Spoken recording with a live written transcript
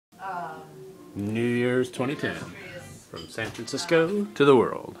New Year's 2010, from San Francisco to the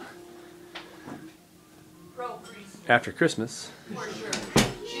world. After Christmas,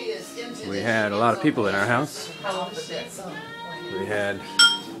 we had a lot of people in our house. We had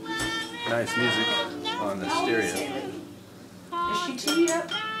nice music on the stereo. Is she 2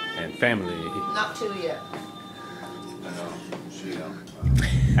 yet? And family. Not 2 yet.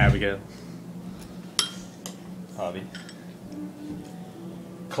 Abigail. Hobby.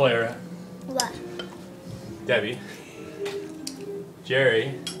 Clara. What? Debbie.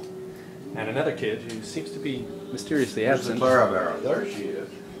 Jerry. And another kid who seems to be mysteriously absent. Clara, there she is.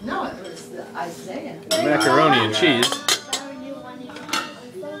 No, it was the Isaiah. Macaroni and cheese.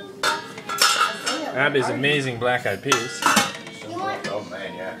 Abby's amazing black-eyed peas. Oh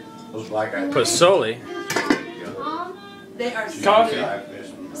man, yeah. Those black-eyed Pozole. They are Coffee.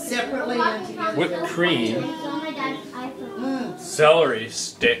 separately and together. Whipped cream. Mm. Celery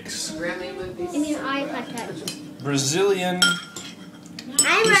sticks. Grammy would be In your iPad. Brazilian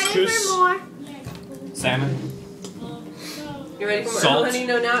I'm ready Couscous. for more. salmon. You ready for more? Salt, Honey,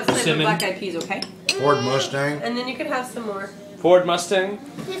 no, now it's time for cinnamon. black-eyed peas, okay? Ford Mustang. And then you can have some more. Ford Mustang.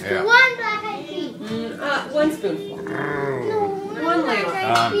 Just Yeah. one black-eyed pea. 1 spoonful. No, One ladle.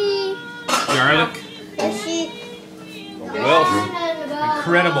 black-eyed pea. Garlic. Yes, she. Wealth.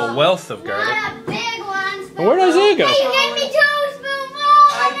 Incredible wealth of garlic. Not a big one. Well, where'd Isaiah go? Hey, you gave me 2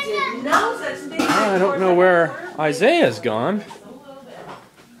 spoonfuls. I did no such thing. I don't know where Isaiah's gone.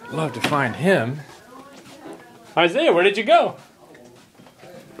 I'd love to find him. Isaiah, where did you go?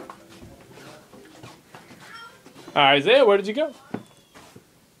 Isaiah, where did you go?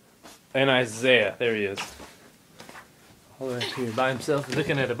 And Isaiah, there he is. All the way up here by himself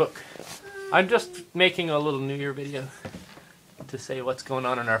looking at a book. I'm just making a little New Year video to say what's going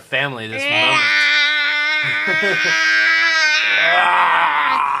on in our family this moment.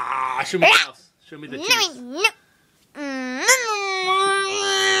 Show me the house. Show me the cheese.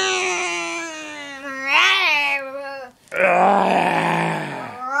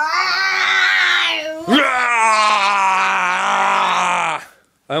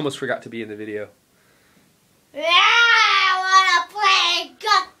 I almost forgot to be in the video. I wanna play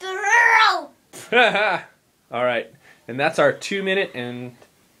cut the rope. Alright, and that's our 2-minute and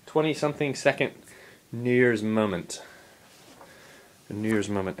 20-something second New Year's moment. A New Year's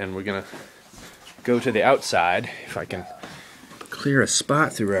moment, and we're gonna go to the outside, if I can clear a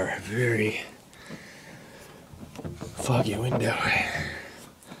spot through our very foggy window.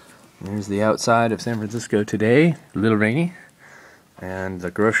 There's the outside of San Francisco today, a little rainy, and the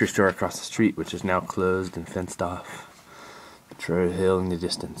grocery store across the street, which is now closed and fenced off. Troy Hill in the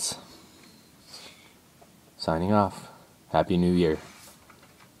distance. Signing off. Happy New Year.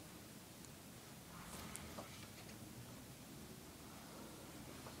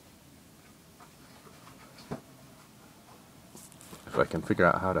 If I can figure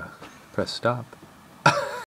out how to press stop.